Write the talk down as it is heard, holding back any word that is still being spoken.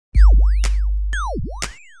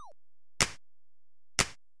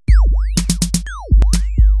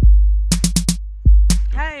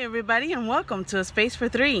everybody, and welcome to A Space for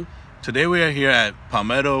Three. Today we are here at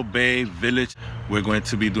Palmetto Bay Village. We're going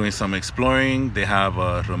to be doing some exploring. They have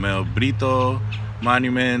a Romerro Brito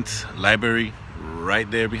monument, library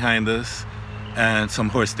right there behind us, and some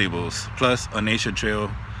horse stables, plus a nature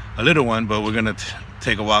trail, a little one, but we're gonna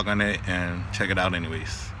take a walk on it and check it out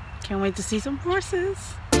anyways. Can't wait to see some horses.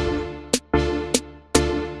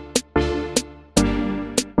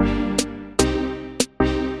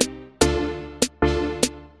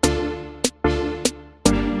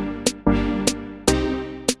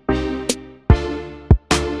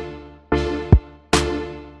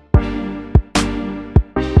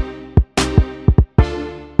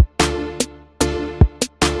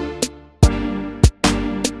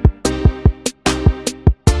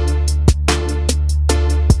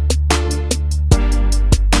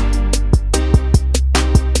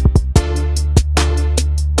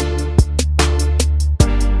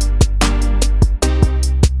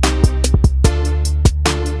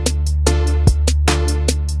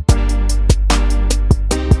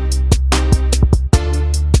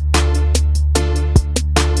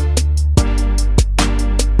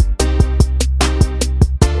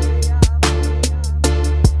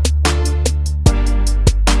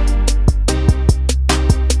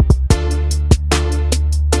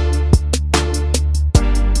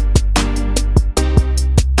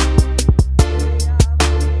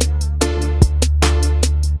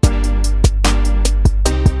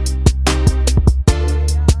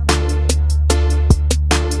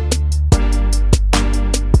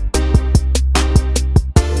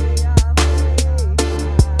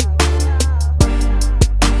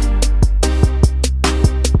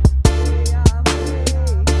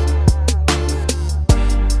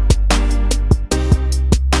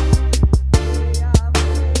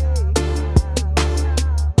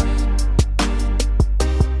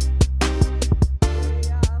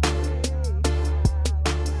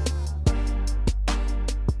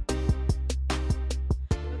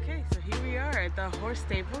 The horse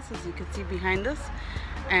stables, as you can see behind us,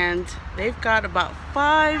 and they've got about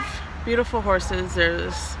 5 beautiful horses.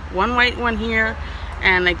 There's one white one here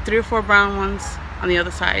and like 3 or 4 brown ones on the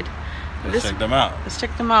other side. Let's check them out. Let's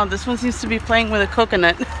check them out. This one seems to be playing with a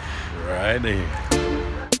coconut. Right there.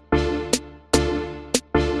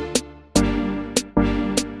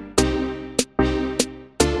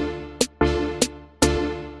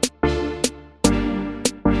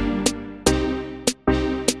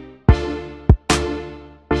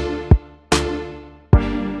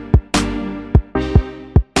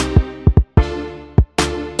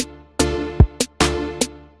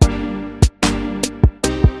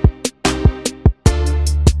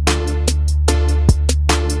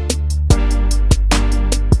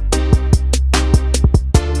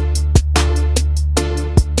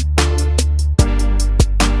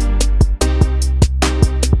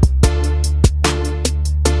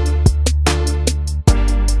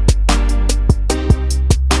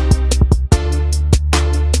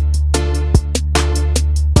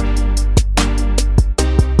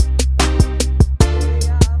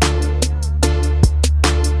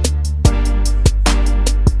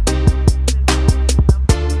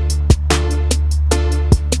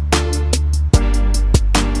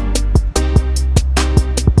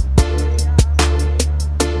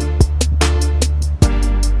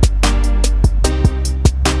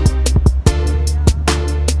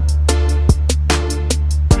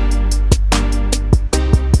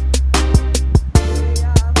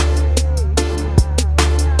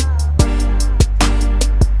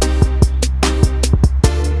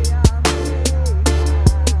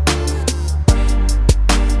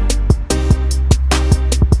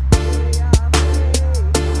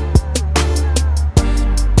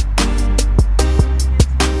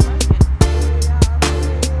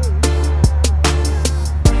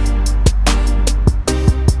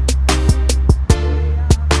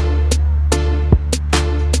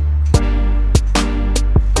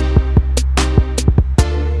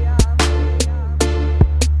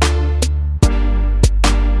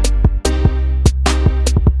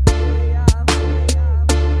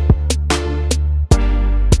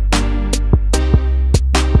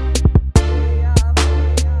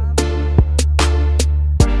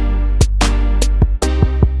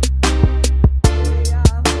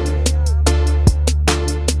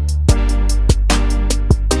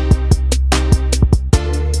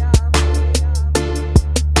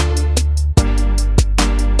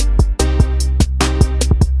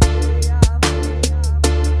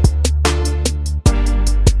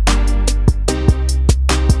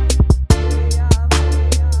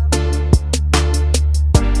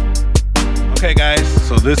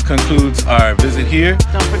 this concludes our visit here.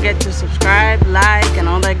 Don't forget to subscribe, like, and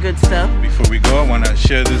all that good stuff. Before we go, I want to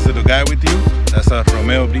share this little guy with you. That's a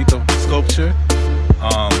Romerro Brito sculpture.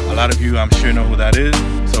 A lot of you, I'm sure, know who that is.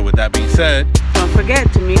 So with that being said, don't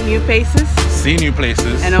forget to meet new faces, see new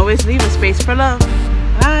places, and always leave a space for love.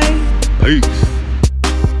 Bye. Peace.